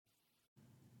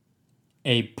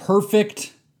A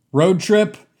perfect road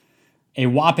trip, a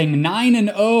whopping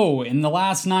 9-0 in the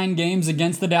last 9 games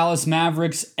against the Dallas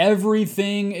Mavericks.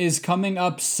 Everything is coming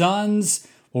up Suns.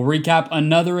 We'll recap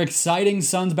another exciting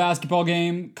Suns basketball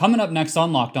game coming up next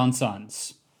on Locked On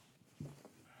Suns.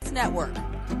 Network,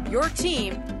 your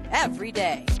team every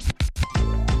day.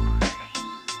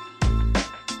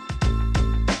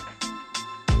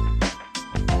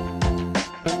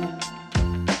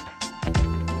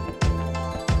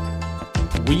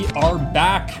 We are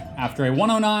back after a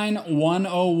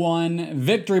 109-101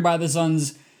 victory by the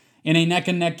Suns in a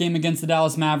neck-and-neck game against the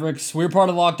Dallas Mavericks. We're part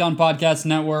of the Locked On Podcast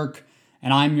Network,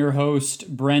 and I'm your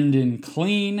host, Brendan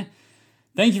Clean.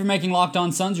 Thank you for making Locked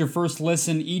On Suns your first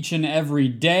listen each and every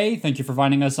day. Thank you for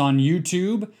finding us on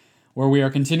YouTube, where we are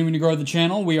continuing to grow the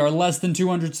channel. We are less than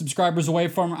 200 subscribers away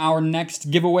from our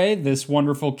next giveaway, this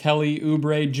wonderful Kelly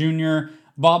Oubre Jr.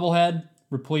 bobblehead,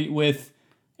 replete with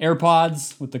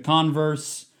AirPods, with the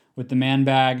Converse, with the man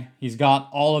bag. He's got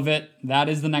all of it. That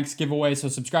is the next giveaway. So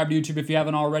subscribe to YouTube if you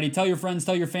haven't already. Tell your friends,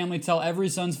 tell your family, tell every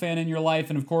Suns fan in your life.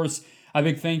 And of course, a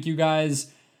big thank you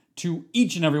guys to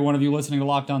each and every one of you listening to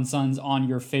Locked On Suns on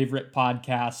your favorite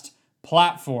podcast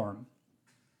platform.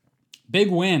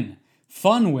 Big win.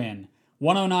 Fun win.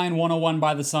 109-101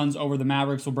 by the Suns over the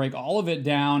Mavericks. We'll break all of it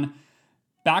down.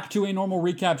 Back to a normal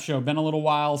recap show. Been a little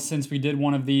while since we did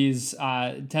one of these.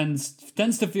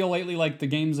 Tends to feel lately like the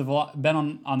games have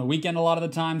been on the weekend a lot of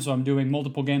the time, so I'm doing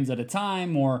multiple games at a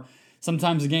time, or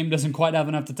sometimes the game doesn't quite have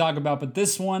enough to talk about, but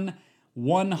this one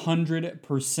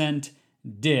 100%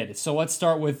 did. So let's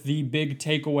start with the big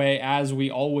takeaway, as we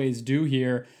always do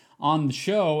here on the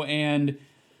show, and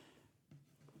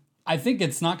I think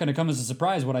it's not going to come as a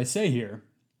surprise what I say here.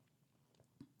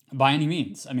 By any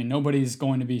means. I mean, nobody's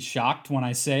going to be shocked when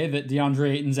I say that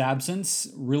DeAndre Ayton's absence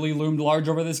really loomed large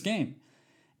over this game.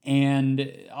 And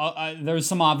there's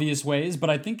some obvious ways, but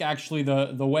I think actually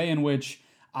the way in which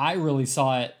I really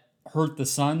saw it hurt the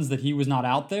Suns that he was not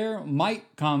out there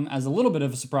might come as a little bit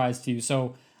of a surprise to you.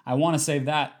 So I want to save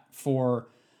that for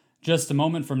just a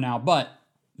moment from now. But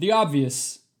the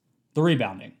obvious, the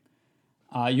rebounding.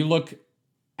 You look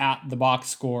at the box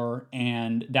score,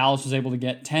 and Dallas was able to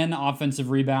get 10 offensive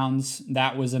rebounds.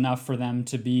 That was enough for them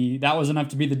to be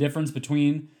the difference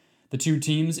between the two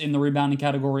teams in the rebounding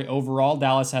category overall.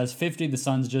 Dallas has 50, the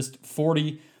Suns just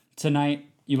 40 tonight.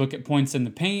 You look at points in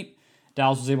the paint,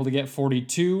 Dallas was able to get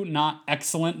 42. Not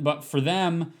excellent, but for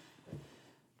them,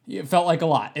 it felt like a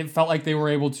lot. It felt like they were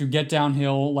able to get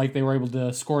downhill, like they were able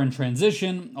to score in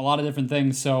transition, a lot of different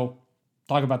things. So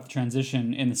talk about the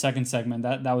transition in the second segment.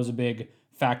 That was a big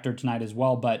factor tonight as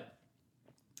well, but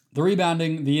the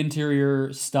rebounding, the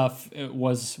interior stuff,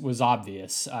 was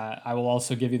obvious. I will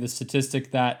also give you the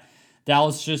statistic that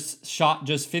Dallas just shot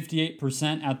just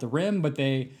 58% at the rim, but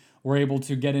they were able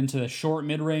to get into the short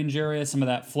mid-range area, some of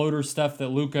that floater stuff that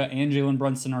Luka and Jalen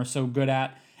Brunson are so good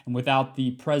at, and without the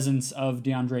presence of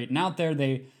DeAndre Ayton out there,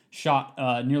 they shot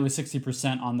nearly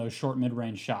 60% on those short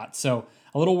mid-range shots. So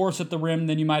a little worse at the rim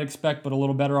than you might expect, but a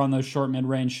little better on those short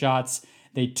mid-range shots.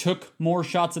 They took more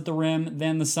shots at the rim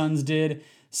than the Suns did.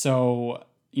 So,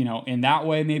 in that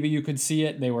way, maybe you could see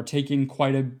it. They were taking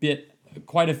quite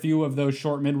a few of those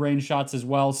short mid-range shots as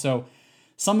well. So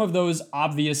some of those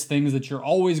obvious things that you're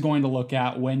always going to look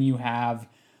at when you have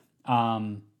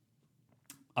a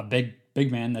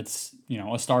big man that's,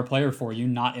 a star player for you,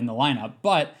 not in the lineup.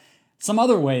 But some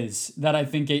other ways that I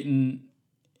think Ayton,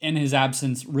 in his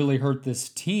absence, really hurt this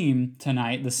team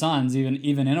tonight, the Suns,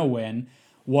 even in a win,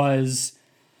 was...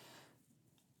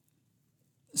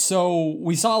 So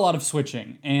we saw a lot of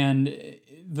switching, and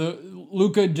the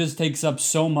Luka just takes up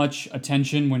so much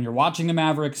attention when you're watching the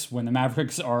Mavericks, when the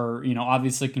Mavericks are,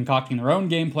 obviously concocting their own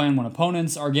game plan, when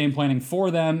opponents are game planning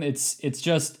for them. It's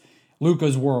just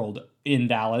Luka's world in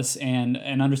Dallas, and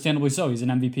understandably so. He's an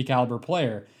MVP caliber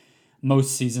player.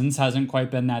 Most seasons, hasn't quite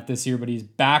been that this year, but he's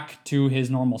back to his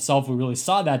normal self. We really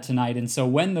saw that tonight, and so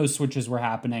when those switches were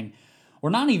happening, or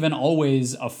not even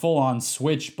always a full-on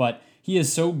switch, but he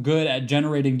is so good at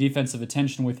generating defensive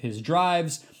attention with his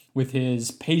drives, with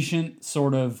his patient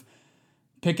sort of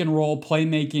pick and roll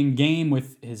playmaking game,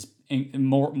 with his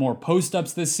more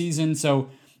post-ups this season. So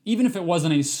even if it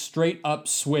wasn't a straight up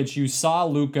switch, you saw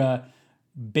Luka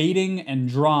baiting and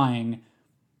drawing,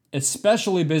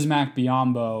 especially Bismack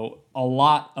Biyombo, a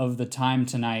lot of the time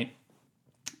tonight,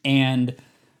 and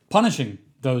punishing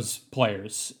those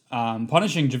players,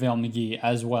 punishing JaVale McGee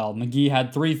as well. McGee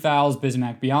had 3 fouls.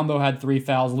 Bismack Biyombo had 3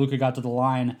 fouls. Luka got to the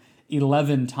line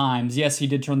 11 times. Yes, he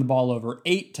did turn the ball over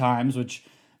 8 times, which,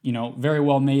 very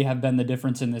well may have been the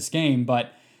difference in this game.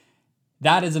 But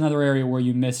that is another area where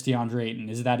you miss DeAndre Ayton,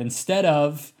 is that instead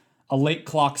of a late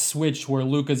clock switch where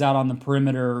Luka's out on the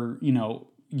perimeter,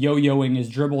 yo-yoing his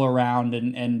dribble around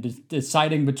and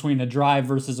deciding between a drive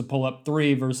versus a pull-up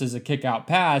three versus a kick-out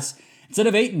pass. Instead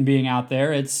of Ayton being out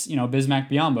there, it's, Bismack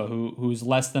Biyombo, who's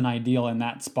less than ideal in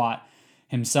that spot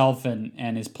himself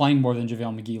and is playing more than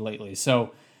JaVale McGee lately.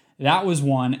 So that was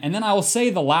one. And then I will say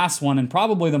the last one, and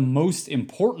probably the most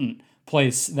important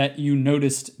place that you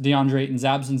noticed DeAndre Ayton's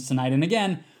absence tonight. And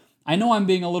again, I know I'm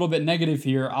being a little bit negative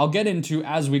here. I'll get into,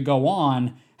 as we go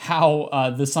on,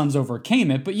 how the Suns overcame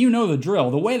it, but you know the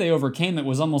drill. The way they overcame it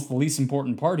was almost the least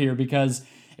important part here, because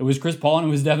it was Chris Paul and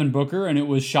it was Devin Booker, and it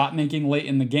was shot making late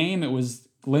in the game. It was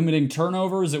limiting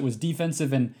turnovers. It was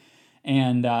defensive and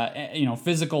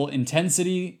physical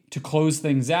intensity to close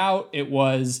things out. It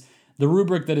was the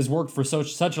rubric that has worked for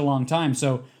such a long time.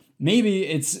 So maybe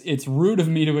it's rude of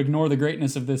me to ignore the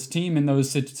greatness of this team in those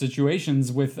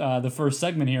situations with the first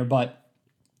segment here, but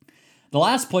the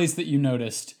last place that you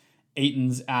noticed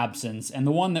Ayton's absence, and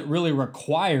the one that really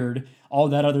required all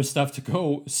that other stuff to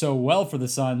go so well for the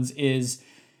Suns, is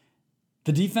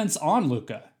the defense on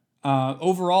Luka.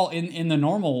 Overall, in the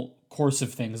normal course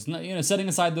of things, setting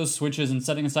aside those switches and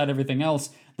setting aside everything else,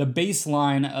 the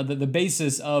baseline, the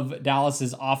basis of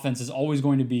Dallas's offense is always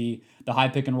going to be the high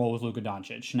pick and roll with Luka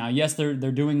Doncic. Now, yes, they're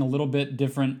doing a little bit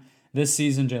different this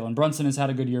season. Jalen Brunson has had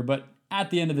a good year, but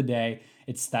at the end of the day,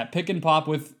 it's that pick and pop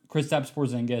with Kristaps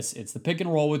Porzingis. It's the pick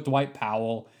and roll with Dwight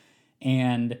Powell,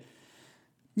 and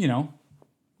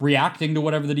reacting to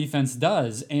whatever the defense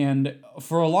does. And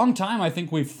for a long time, I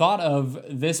think we've thought of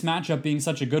this matchup being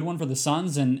such a good one for the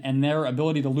Suns and their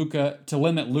ability to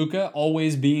limit Luka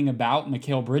always being about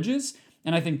Mikal Bridges.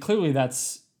 And I think clearly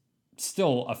that's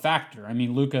still a factor. I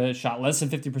mean, Luka shot less than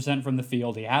 50% from the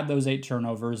field. He had those 8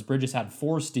 turnovers. Bridges had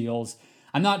 4 steals.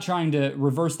 I'm not trying to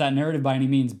reverse that narrative by any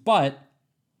means, but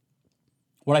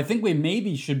what I think we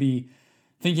maybe should be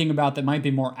thinking about that might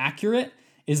be more accurate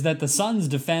is that the Suns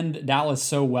defend Dallas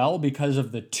so well because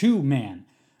of the 2-man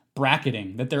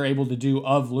bracketing that they're able to do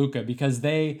of Luka, because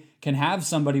they can have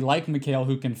somebody like Mikal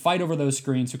who can fight over those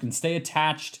screens, who can stay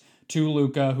attached to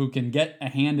Luka, who can get a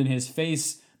hand in his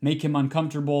face, make him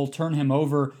uncomfortable, turn him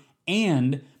over,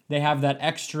 and they have that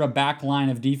extra back line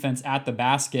of defense at the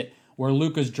basket where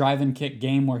Luka's drive and kick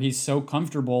game, where he's so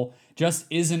comfortable, just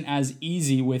isn't as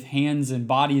easy with hands and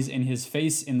bodies in his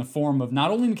face in the form of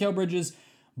not only Mikal Bridges,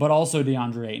 but also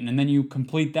DeAndre Ayton. And then you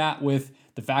complete that with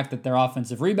the fact that their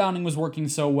offensive rebounding was working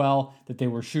so well, that they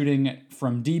were shooting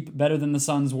from deep better than the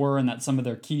Suns were, and that some of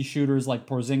their key shooters like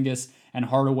Porzingis and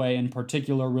Hardaway in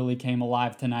particular really came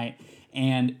alive tonight.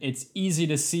 And it's easy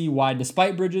to see why,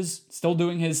 despite Bridges still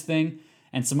doing his thing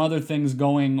and some other things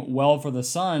going well for the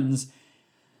Suns,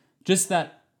 just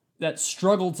that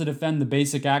struggle to defend the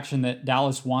basic action that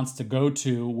Dallas wants to go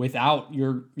to without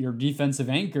your defensive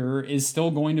anchor is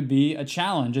still going to be a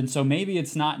challenge. And so maybe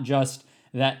it's not just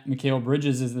that Mikal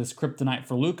Bridges is this kryptonite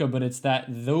for Luka, but it's that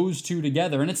those two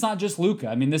together, and it's not just Luka.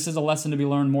 I mean, this is a lesson to be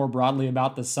learned more broadly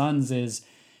about the Suns, is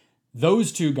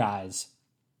those two guys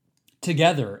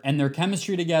together and their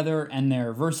chemistry together and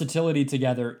their versatility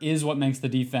together is what makes the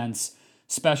defense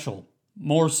special,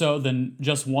 more so than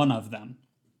just one of them.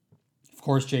 Of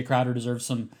course, Jay Crowder deserves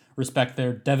some respect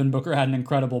there. Devin Booker had an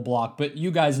incredible block, but you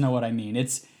guys know what I mean.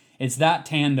 It's that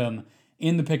tandem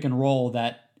in the pick and roll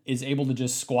that is able to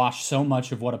just squash so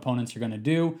much of what opponents are going to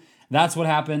do. That's what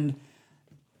happened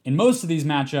in most of these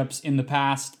matchups in the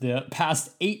past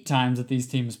 8 times that these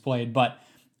teams played. But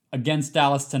against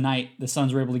Dallas tonight, the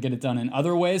Suns were able to get it done in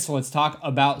other ways. So let's talk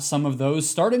about some of those,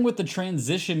 starting with the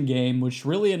transition game, which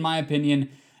really, in my opinion,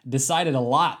 decided a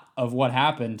lot of what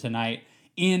happened tonight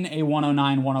in a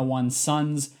 109-101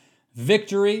 Suns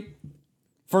victory.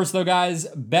 First, though, guys,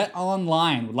 Bet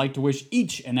Online would like to wish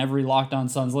each and every Locked On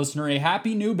Suns listener a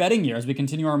happy new betting year as we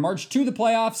continue our march to the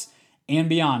playoffs and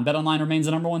beyond. Bet Online remains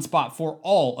the number one spot for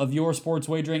all of your sports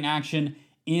wagering action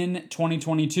in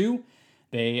 2022.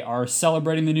 They are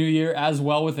celebrating the new year as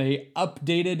well with a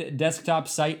updated desktop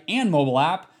site and mobile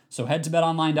app. So head to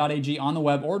betonline.ag on the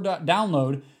web or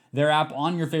download their app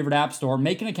on your favorite app store.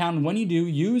 Make an account, and when you do,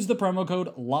 use the promo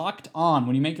code LOCKEDON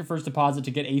when you make your first deposit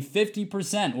to get a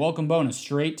 50% welcome bonus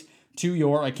straight to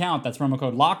your account. That's promo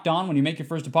code LOCKEDON when you make your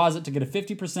first deposit to get a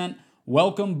 50%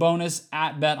 welcome bonus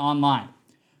at BetOnline.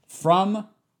 From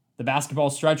the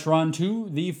basketball stretch run to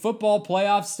the football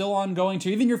playoffs still ongoing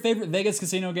to even your favorite Vegas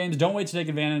casino games, don't wait to take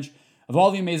advantage of all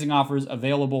the amazing offers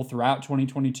available throughout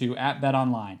 2022 at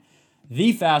BetOnline.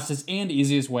 The fastest and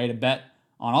easiest way to bet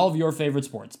on all of your favorite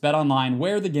sports. Bet Online,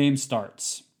 where the game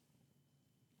starts.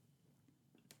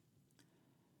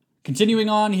 Continuing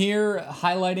on here,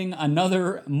 highlighting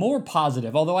another more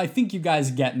positive, although I think you guys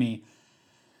get me,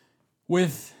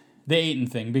 with the Ayton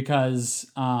thing,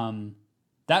 because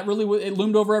that really it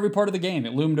loomed over every part of the game.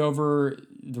 It loomed over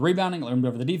the rebounding, it loomed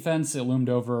over the defense, it loomed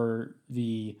over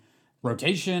the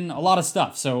rotation, a lot of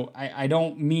stuff. So I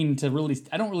don't mean to really,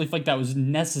 I don't really think that was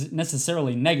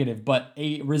necessarily negative, but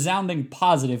a resounding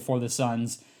positive for the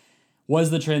Suns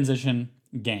was the transition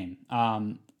game.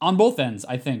 On both ends,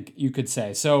 I think you could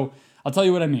say. So I'll tell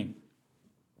you what I mean.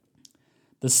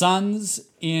 The Suns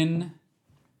in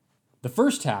the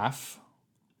first half,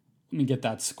 let me get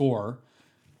that score.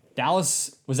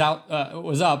 Dallas was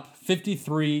up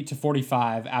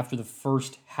 53-45 after the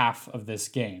first half of this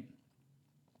game.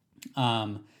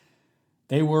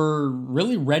 They were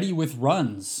really ready with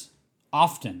runs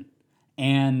often.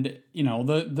 And, you know,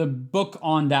 the book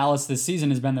on Dallas this season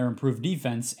has been their improved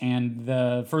defense, and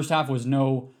the first half was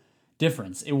no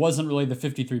difference. It wasn't really the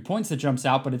 53 points that jumps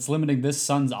out, but it's limiting this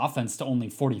Suns offense to only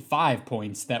 45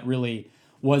 points that really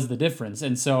was the difference.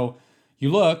 And so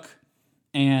you look,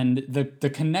 and the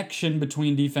connection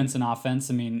between defense and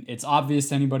offense, I mean, it's obvious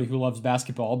to anybody who loves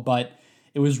basketball, but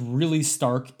it was really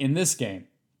stark in this game.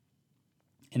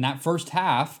 In that first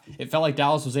half, it felt like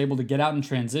Dallas was able to get out in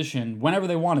transition whenever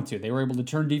they wanted to. They were able to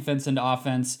turn defense into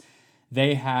offense.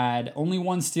 They had only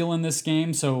one steal in this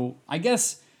game, so I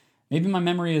guess maybe my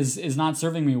memory is not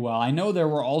serving me well. I know there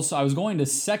were also, I was going to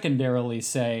secondarily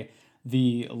say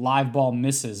the live ball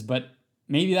misses, but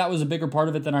maybe that was a bigger part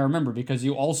of it than I remember, because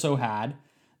you also had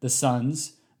the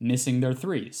Suns missing their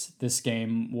threes. This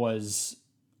game was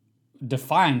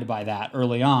defined by that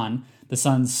early on. The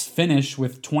Suns finish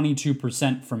with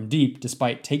 22% from deep,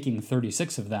 despite taking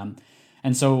 36 of them.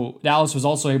 And so Dallas was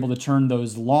also able to turn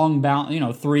those long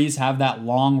threes have that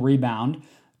long rebound,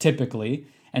 typically.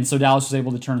 And so Dallas was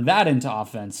able to turn that into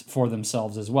offense for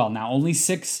themselves as well. Now, only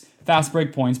 6 fast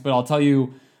break points, but I'll tell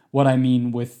you what I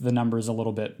mean with the numbers a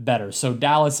little bit better. So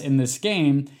Dallas in this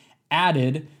game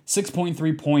added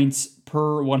 6.3 points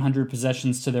per 100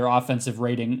 possessions to their offensive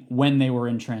rating when they were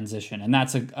in transition. And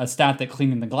that's a stat that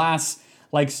Cleaning the Glass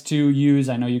likes to use.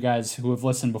 I know you guys who have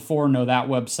listened before know that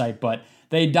website, but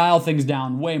they dial things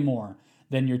down way more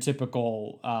than your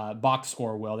typical box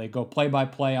score will. They go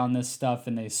play-by-play on this stuff,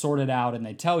 and they sort it out, and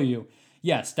they tell you,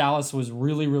 yes, Dallas was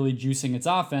really, really juicing its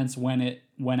offense when it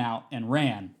went out and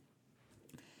ran.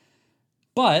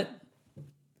 But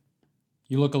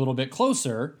you look a little bit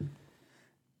closer,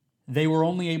 they were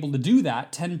only able to do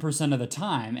that 10% of the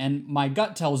time. And my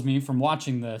gut tells me from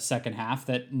watching the second half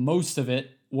that most of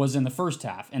it was in the first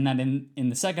half. And that in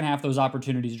the second half, those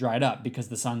opportunities dried up because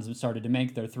the Suns started to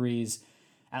make their threes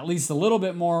at least a little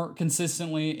bit more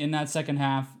consistently in that second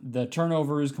half. The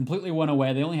turnovers completely went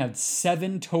away. They only had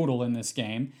 7 total in this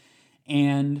game.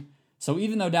 And so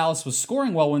even though Dallas was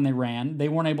scoring well when they ran, they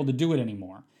weren't able to do it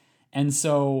anymore. And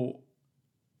so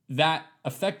that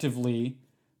effectively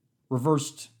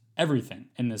reversed everything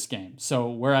in this game. So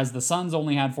whereas the Suns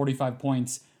only had 45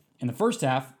 points in the first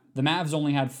half, the Mavs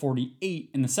only had 48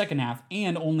 in the second half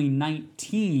and only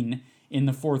 19 in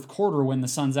the fourth quarter when the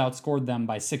Suns outscored them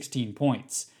by 16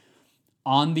 points.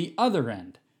 On the other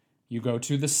end, you go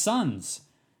to the Suns.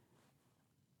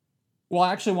 Well,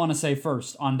 I actually want to say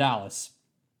first on Dallas.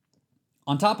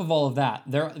 On top of all of that,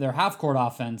 their half-court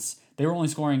offense, they were only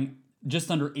scoring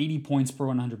just under 80 points per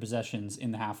 100 possessions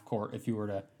in the half court. If you were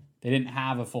to, they didn't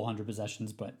have a full 100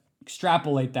 possessions, but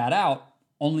extrapolate that out,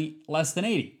 only less than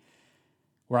 80.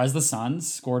 Whereas the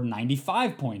Suns scored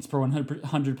 95 points per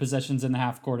 100 possessions in the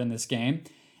half court in this game.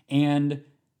 And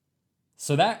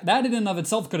so that in and of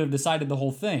itself could have decided the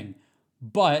whole thing.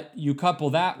 But you couple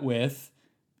that with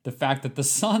the fact that the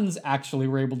Suns actually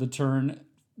were able to turn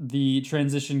the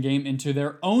transition game into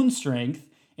their own strength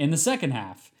in the second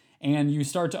half. And you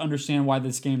start to understand why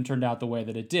this game turned out the way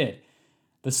that it did.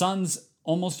 The Suns,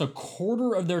 almost a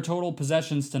quarter of their total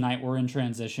possessions tonight were in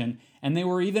transition, and they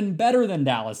were even better than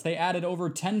Dallas. They added over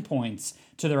 10 points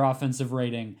to their offensive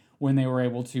rating when they were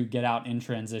able to get out in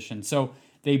transition. So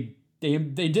they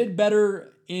did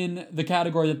better in the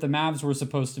category that the Mavs were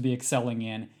supposed to be excelling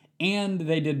in, and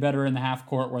they did better in the half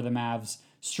court where the Mavs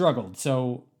struggled.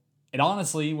 So it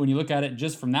honestly, when you look at it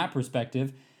just from that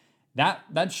perspective,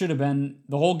 that should have been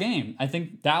the whole game. I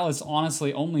think Dallas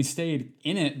honestly only stayed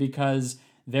in it because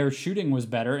their shooting was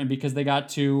better and because they got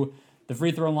to the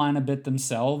free throw line a bit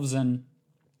themselves and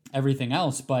everything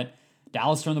else. But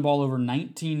Dallas turned the ball over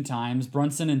 19 times.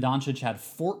 Brunson and Doncic had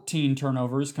 14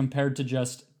 turnovers compared to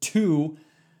just 2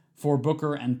 for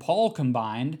Booker and Paul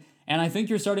combined. And I think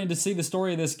you're starting to see the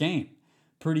story of this game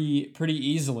pretty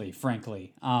easily,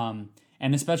 frankly.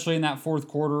 And especially in that fourth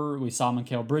quarter, we saw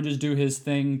Mikal Bridges do his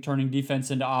thing, turning defense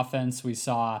into offense. We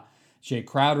saw Jay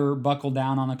Crowder buckle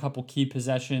down on a couple key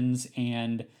possessions.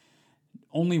 And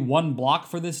only one block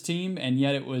for this team, and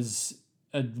yet it was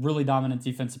a really dominant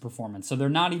defensive performance. So they're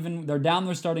down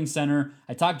their starting center.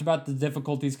 I talked about the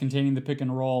difficulties containing the pick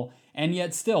and roll, and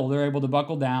yet still they're able to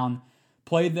buckle down,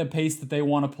 play the pace that they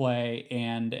want to play,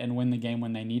 and win the game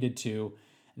when they needed to.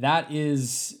 That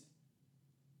is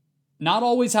not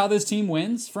always how this team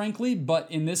wins, frankly,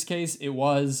 but in this case it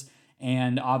was,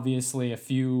 and obviously a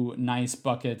few nice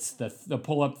buckets, the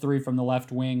pull-up three from the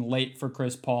left wing late for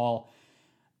Chris Paul,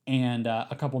 and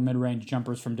a couple mid-range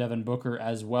jumpers from Devin Booker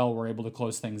as well were able to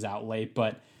close things out late.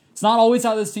 But it's not always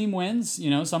how this team wins.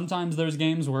 Sometimes there's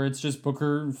games where it's just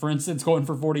Booker, for instance, going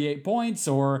for 48 points,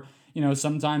 or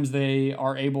sometimes they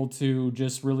are able to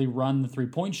just really run the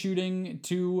three-point shooting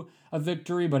to a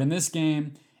victory. But in this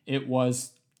game, it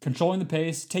was controlling the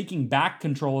pace, taking back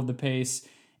control of the pace,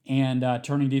 and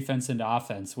turning defense into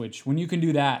offense, which when you can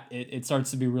do that, it starts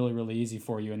to be really, really easy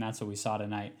for you, and that's what we saw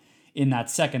tonight in that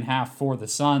second half for the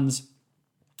Suns.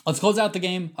 Let's close out the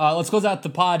game. Let's close out the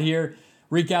pod here,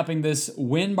 recapping this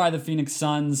win by the Phoenix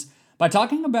Suns by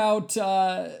talking about,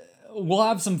 we'll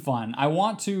have some fun. I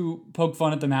want to poke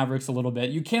fun at the Mavericks a little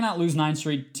bit. You cannot lose 9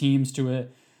 straight games to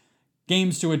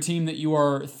a team that you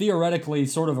are theoretically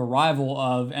sort of a rival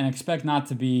of and expect not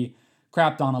to be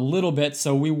crapped on a little bit,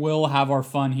 so we will have our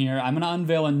fun here. I'm going to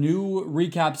unveil a new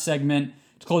recap segment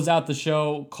to close out the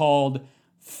show called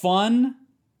Fun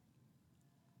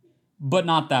But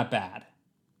Not That Bad.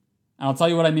 And I'll tell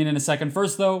you what I mean in a second.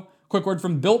 First, though, quick word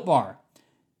from Built Bar.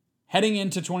 Heading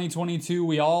into 2022,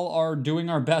 we all are doing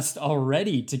our best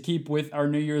already to keep with our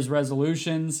New Year's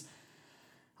resolutions.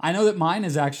 I know that mine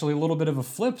is actually a little bit of a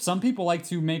flip. Some people like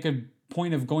to make a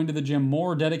point of going to the gym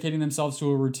more, dedicating themselves to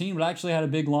a routine, but I actually had a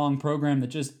big, long program that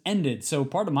just ended. So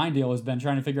part of my deal has been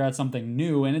trying to figure out something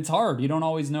new, and it's hard. You don't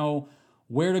always know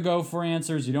where to go for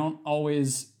answers. You don't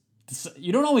always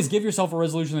give yourself a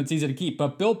resolution that's easy to keep,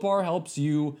 but Built Bar helps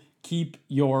you keep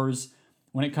yours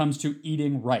when it comes to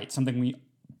eating right. Something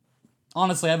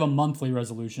honestly, I have a monthly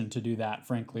resolution to do that,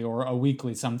 frankly, or a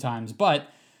weekly sometimes, but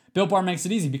Built Bar makes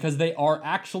it easy because they are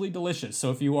actually delicious. So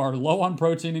if you are low on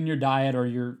protein in your diet, or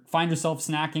you find yourself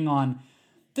snacking on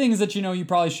things that you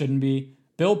probably shouldn't be,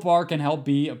 Built Bar can help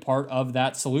be a part of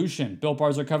that solution. Built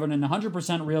Bars are covered in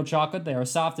 100% real chocolate. They are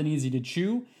soft and easy to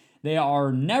chew. They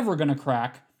are never going to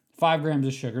crack 5 grams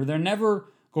of sugar. They're never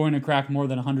going to crack more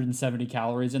than 170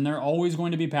 calories, and they're always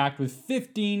going to be packed with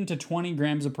 15 to 20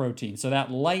 grams of protein. So that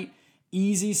light,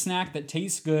 easy snack that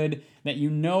tastes good, that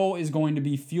is going to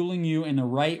be fueling you in the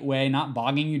right way, not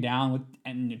bogging you down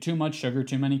with too much sugar,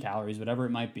 too many calories, whatever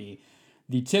it might be.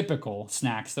 The typical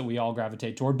snacks that we all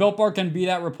gravitate toward. Built Bar can be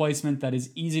that replacement that is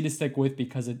easy to stick with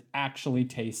because it actually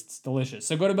tastes delicious.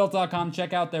 So go to Built.com,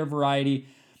 check out their variety.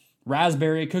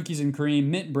 Raspberry, cookies and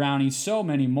cream, mint brownie, so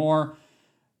many more.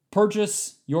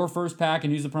 Purchase your first pack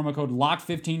and use the promo code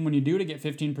LOCK15 when you do to get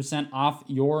 15% off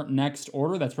your next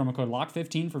order. That's promo code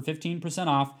LOCK15 for 15%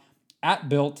 off at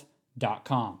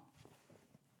Built.com.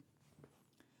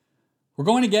 We're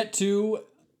going to get to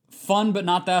Fun But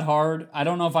Not That Hard. I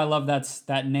don't know if I love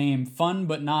that name. Fun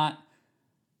but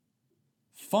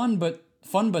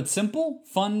simple?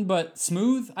 Fun but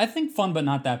smooth? I think Fun But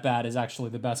Not That Bad is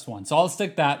actually the best one. So I'll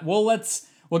stick that. We'll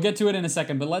get to it in a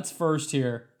second, but let's first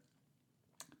here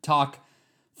talk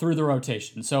through the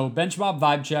rotation. So bench mob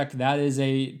vibe check, that is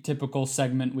a typical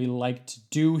segment we like to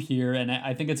do here, and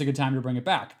I think it's a good time to bring it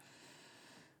back.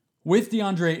 With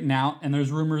DeAndre Ayton out, and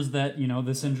there's rumors that,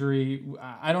 this injury,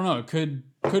 I don't know,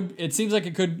 it seems like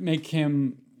it could make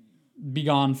him be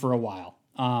gone for a while.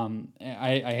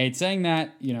 I hate saying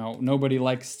that, nobody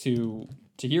likes to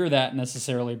hear that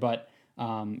necessarily, but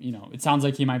it sounds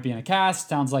like he might be in a cast,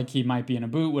 sounds like he might be in a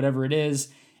boot, whatever it is.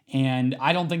 And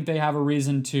I don't think they have a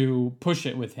reason to push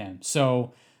it with him.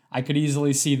 So I could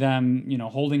easily see them,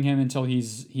 holding him until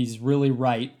he's really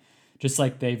right, just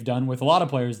like they've done with a lot of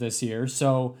players this year.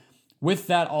 So with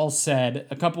that all said,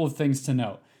 a couple of things to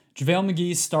note. JaVale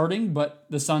McGee's starting, but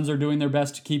the Suns are doing their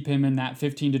best to keep him in that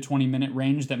 15 to 20 minute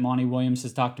range that Monty Williams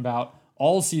has talked about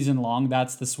all season long.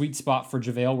 That's the sweet spot for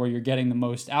JaVale, where you're getting the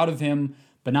most out of him,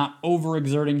 but not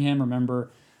overexerting him. Remember,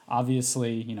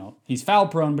 obviously, he's foul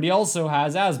prone, but he also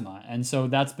has asthma. And so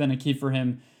that's been a key for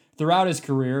him throughout his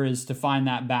career, is to find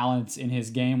that balance in his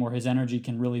game where his energy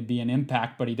can really be an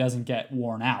impact, but he doesn't get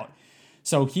worn out.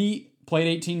 So he played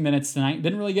 18 minutes tonight,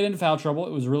 didn't really get into foul trouble.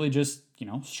 It was really just,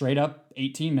 straight up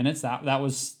 18 minutes. That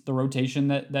was the rotation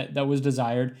that was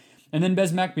desired. And then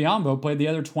Bismack Biyombo played the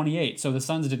other 28. So the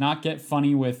Suns did not get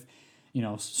funny with,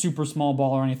 super small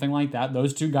ball or anything like that.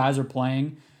 Those two guys are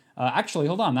playing. Actually,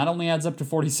 hold on. That only adds up to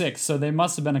 46. So they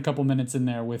must have been a couple minutes in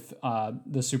there with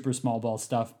the super small ball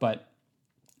stuff. But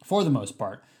for the most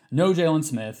part, no Jalen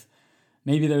Smith,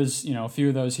 Maybe there's, a few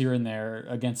of those here and there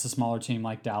against a smaller team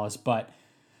like Dallas, but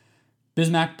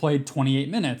Bismack played 28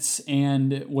 minutes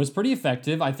and was pretty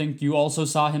effective. I think you also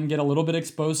saw him get a little bit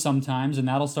exposed sometimes, and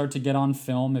that'll start to get on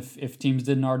film if teams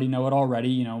didn't already know it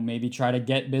already. Maybe try to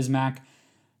get Bismack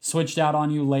switched out on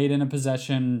you late in a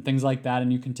possession, things like that,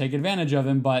 and you can take advantage of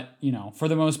him. But, for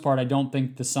the most part, I don't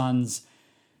think the Suns,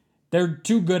 they're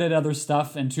too good at other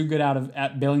stuff and too good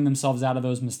at bailing themselves out of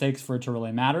those mistakes for it to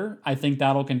really matter. I think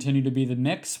that'll continue to be the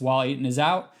mix while Ayton is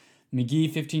out.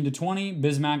 McGee 15 to 20,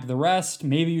 Bismack the rest.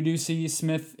 Maybe you do see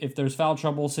Smith if there's foul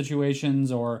trouble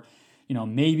situations, or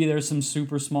maybe there's some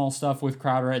super small stuff with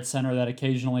Crowder at center that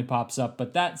occasionally pops up,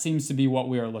 but that seems to be what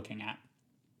we are looking at.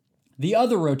 The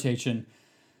other rotation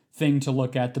thing to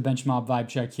look at, the bench mob vibe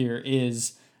check here,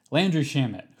 is Landry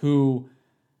Shamet, who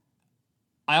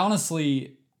I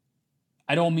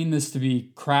don't mean this to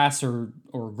be crass or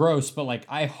gross, but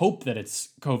I hope that it's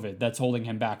COVID that's holding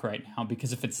him back right now,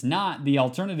 because if it's not, the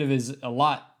alternative is a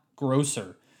lot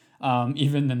grosser,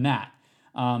 even than that,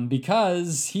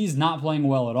 because he's not playing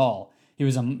well at all. He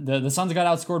was the Suns got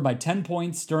outscored by 10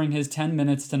 points during his 10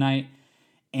 minutes tonight,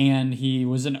 and he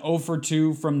was an 0 for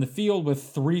 2 from the field with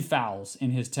 3 fouls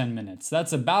in his 10 minutes.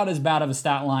 That's about as bad of a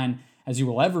stat line as you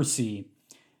will ever see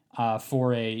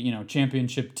for a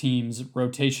championship team's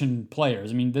rotation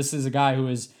players. I mean, this is a guy who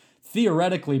is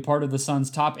theoretically part of the Suns'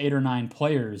 top 8 or 9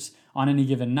 players on any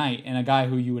given night, and a guy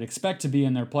who you would expect to be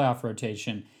in their playoff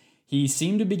rotation. He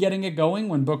seemed to be getting it going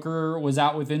when Booker was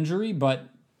out with injury, but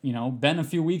been a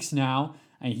few weeks now.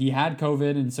 He had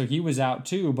COVID, and so he was out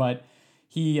too. But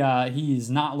he's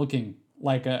not looking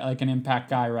like an impact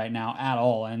guy right now at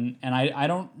all. And I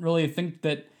don't really think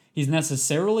that he's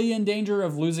necessarily in danger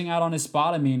of losing out on his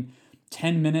spot. I mean,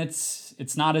 10 minutes,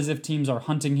 it's not as if teams are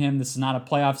hunting him. This is not a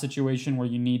playoff situation where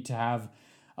you need to have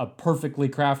a perfectly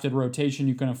crafted rotation.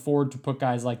 You can afford to put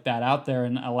guys like that out there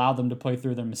and allow them to play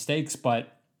through their mistakes.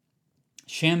 But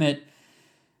Shamet,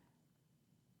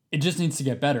 it just needs to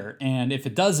get better. And if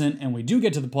it doesn't, and we do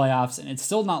get to the playoffs and it's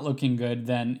still not looking good,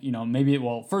 then,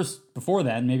 first, before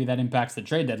then, maybe that impacts the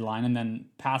trade deadline. And then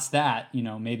past that,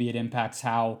 maybe it impacts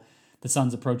how the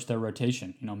Suns approach their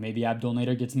rotation. Maybe Abdul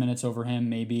Nader gets minutes over him.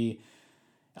 Maybe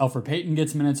Elfrid Payton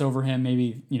gets minutes over him.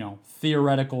 Maybe,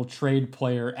 theoretical trade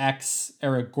player X,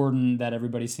 Eric Gordon, that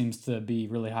everybody seems to be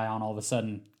really high on all of a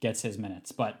sudden, gets his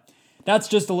minutes. But that's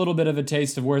just a little bit of a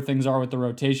taste of where things are with the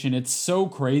rotation. It's so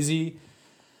crazy.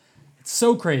 It's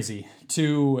so crazy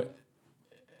to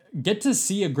get to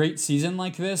see a great season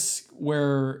like this,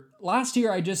 where last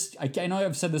year I know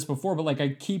I've said this before, but I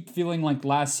keep feeling like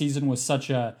last season was such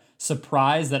a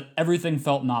surprise that everything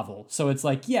felt novel. So it's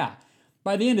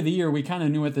by the end of the year, we kind of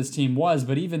knew what this team was,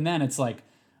 but even then it's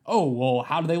oh, well,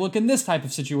 how do they look in this type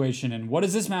of situation? And what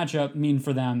does this matchup mean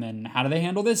for them? And how do they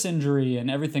handle this injury and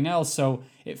everything else? So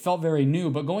it felt very new.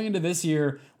 But going into this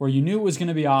year where you knew it was going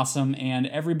to be awesome and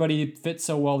everybody fit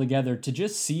so well together, to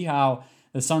just see how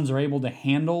the Suns are able to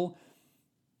handle,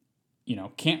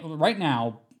 right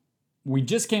now, we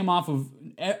just came off of,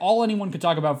 all anyone could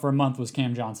talk about for a month was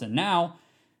Cam Johnson. Now,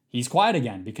 he's quiet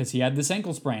again because he had this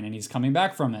ankle sprain and he's coming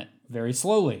back from it very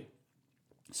slowly.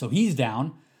 So he's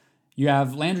down. You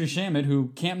have Landry Shamet,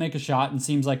 who can't make a shot and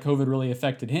seems like COVID really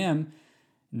affected him,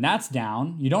 and that's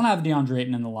down. You don't have DeAndre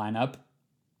Ayton in the lineup.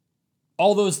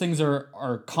 All those things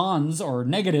are cons or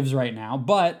negatives right now,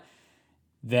 but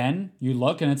then you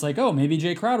look and it's maybe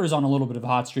Jay Crowder's on a little bit of a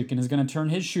hot streak and is going to turn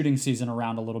his shooting season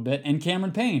around a little bit, and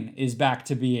Cameron Payne is back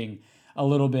to being a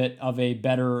little bit of a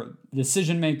better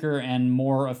decision maker and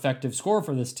more effective scorer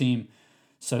for this team.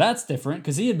 So that's different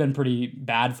because he had been pretty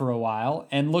bad for a while.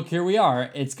 And look, here we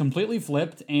are. It's completely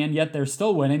flipped, and yet they're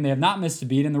still winning. They have not missed a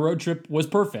beat, and the road trip was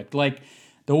perfect.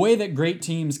 The way that great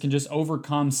teams can just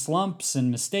overcome slumps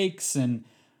and mistakes and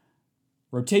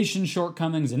rotation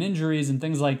shortcomings and injuries and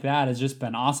things like that has just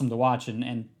been awesome to watch.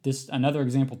 And just another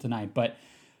example tonight. But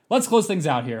let's close things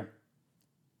out here.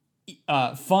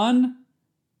 Fun,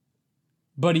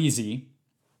 but easy.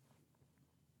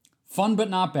 Fun but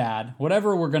not bad.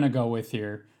 Whatever we're going to go with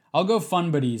here. I'll go fun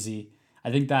but easy.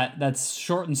 I think that's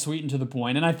short and sweet and to the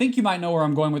point. And I think you might know where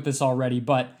I'm going with this already,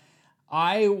 but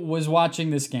I was watching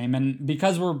this game, and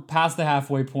because we're past the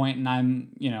halfway point and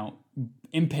I'm,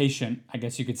 impatient, I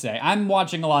guess you could say, I'm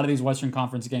watching a lot of these Western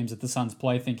Conference games that the Suns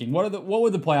play thinking, what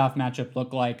would the playoff matchup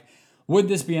look like? Would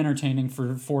this be entertaining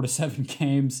for 4 to 7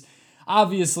 games?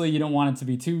 Obviously, you don't want it to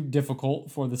be too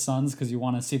difficult for the Suns because you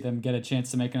want to see them get a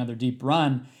chance to make another deep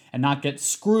run and not get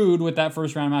screwed with that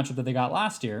first round matchup that they got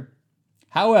last year.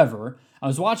 However, I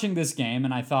was watching this game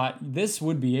and I thought this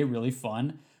would be a really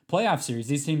fun playoff series.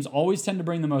 These teams always tend to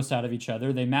bring the most out of each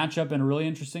other. They match up in a really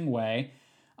interesting way.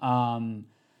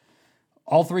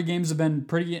 All three games have been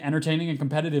pretty entertaining and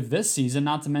competitive this season,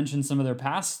 not to mention some of their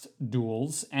past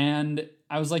duels. And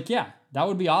I was like, yeah, that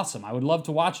would be awesome. I would love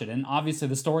to watch it. And obviously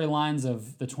the storylines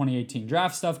of the 2018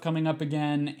 draft stuff coming up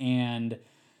again, and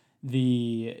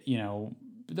there's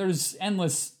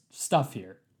endless stuff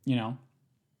here,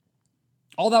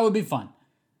 All that would be fun.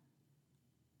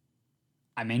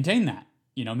 I maintain that.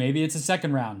 Maybe it's a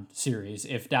second round series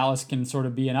if Dallas can sort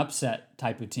of be an upset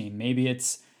type of team. Maybe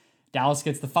it's Dallas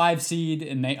gets the 5 seed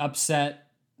and they upset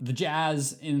the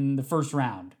Jazz in the first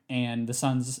round, and the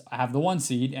Suns have the 1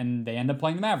 seed and they end up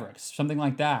playing the Mavericks. Something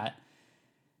like that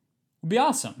would be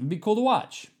awesome. It'd be cool to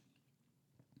watch.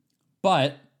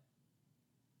 But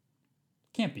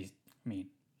can't be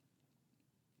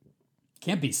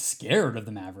scared of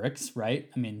the Mavericks, right?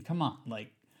 Come on.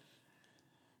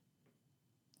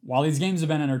 While these games have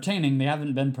been entertaining, they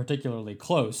haven't been particularly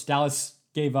close. Dallas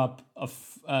gave up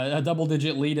a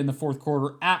double-digit lead in the fourth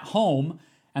quarter at home,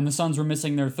 and the Suns were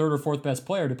missing their third or fourth best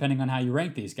player, depending on how you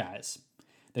rank these guys.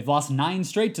 They've lost 9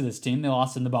 straight to this team. They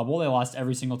lost in the bubble. They lost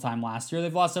every single time last year.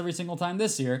 They've lost every single time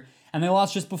this year. And they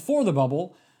lost just before the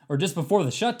bubble, or just before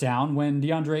the shutdown, when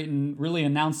DeAndre Ayton really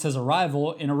announced his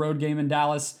arrival in a road game in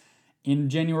Dallas in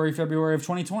January, February of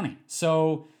 2020.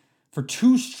 So for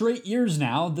 2 straight years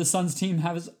now, the Suns team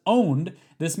has owned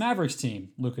this Mavericks team.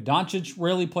 Luka Doncic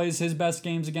rarely plays his best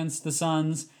games against the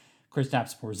Suns.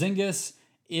 Kristaps Porzingis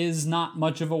is not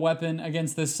much of a weapon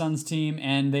against this Suns team,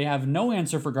 and they have no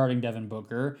answer for guarding Devin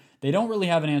Booker. They don't really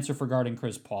have an answer for guarding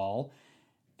Chris Paul.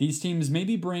 These teams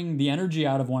maybe bring the energy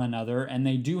out of one another, and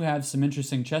they do have some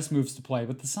interesting chess moves to play,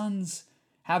 but the Suns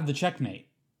have the checkmate.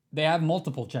 They have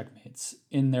multiple checkmates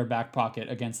in their back pocket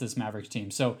against this Mavericks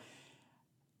team. So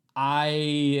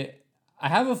I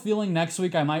have a feeling next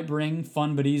week I might bring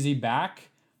Fun But Easy back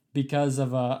because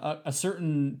of a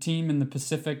certain team in the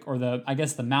Pacific, or the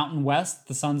Mountain West.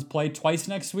 The Suns play twice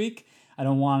next week. I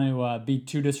don't want to be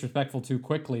too disrespectful too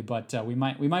quickly, but we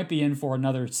might be in for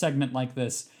another segment like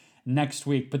this next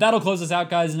week. But that'll close us out,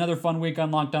 guys. Another fun week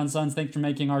on Locked On Suns. Thanks for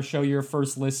making our show your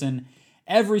first listen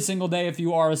every single day. If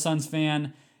you are a Suns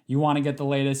fan, you want to get the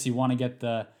latest, you want to get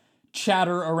the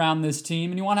chatter around this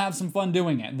team, and you want to have some fun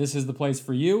doing it, this is the place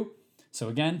for you. So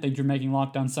again, thank you for making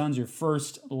Locked On Suns your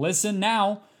first listen.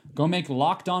 Now, go make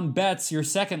Locked On Bets your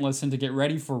second listen to get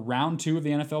ready for round 2 of the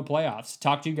NFL playoffs.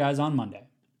 Talk to you guys on Monday.